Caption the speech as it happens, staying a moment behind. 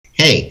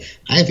Hey,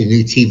 I have a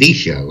new TV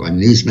show on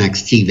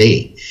Newsmax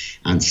TV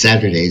on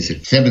Saturdays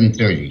at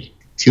 7:30.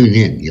 Tune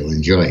in. You'll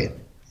enjoy it.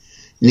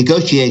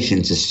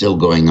 Negotiations are still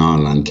going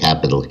on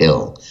Capitol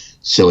Hill,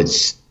 so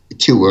it's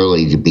too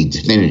early to be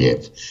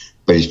definitive,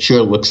 but it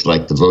sure looks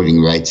like the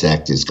Voting Rights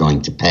Act is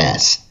going to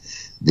pass.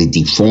 The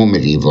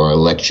deformity of our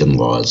election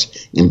laws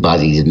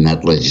embodied in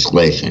that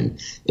legislation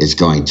is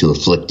going to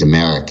afflict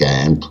America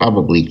and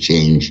probably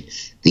change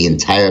the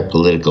entire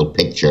political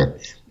picture,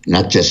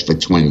 not just for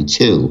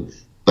 22,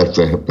 but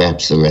for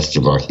perhaps the rest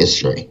of our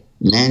history.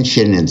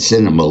 Manchin and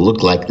Sinema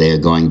look like they are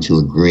going to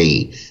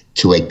agree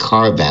to a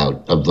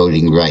carve-out of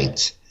voting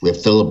rights, where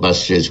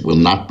filibusters will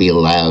not be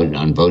allowed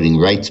on voting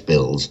rights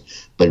bills,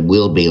 but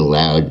will be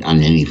allowed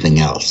on anything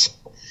else.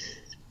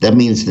 That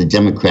means the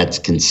Democrats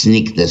can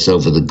sneak this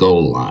over the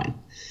goal line,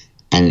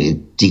 and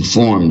it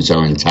deforms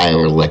our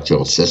entire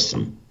electoral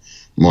system.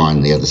 More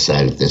on the other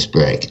side of this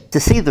break.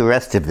 To see the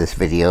rest of this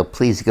video,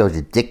 please go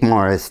to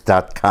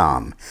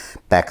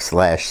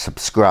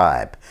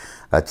dickmorris.com/subscribe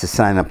to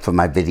sign up for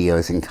my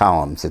videos and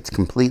columns. It's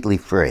completely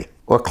free.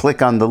 Or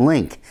click on the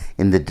link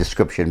in the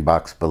description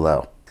box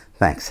below.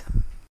 Thanks.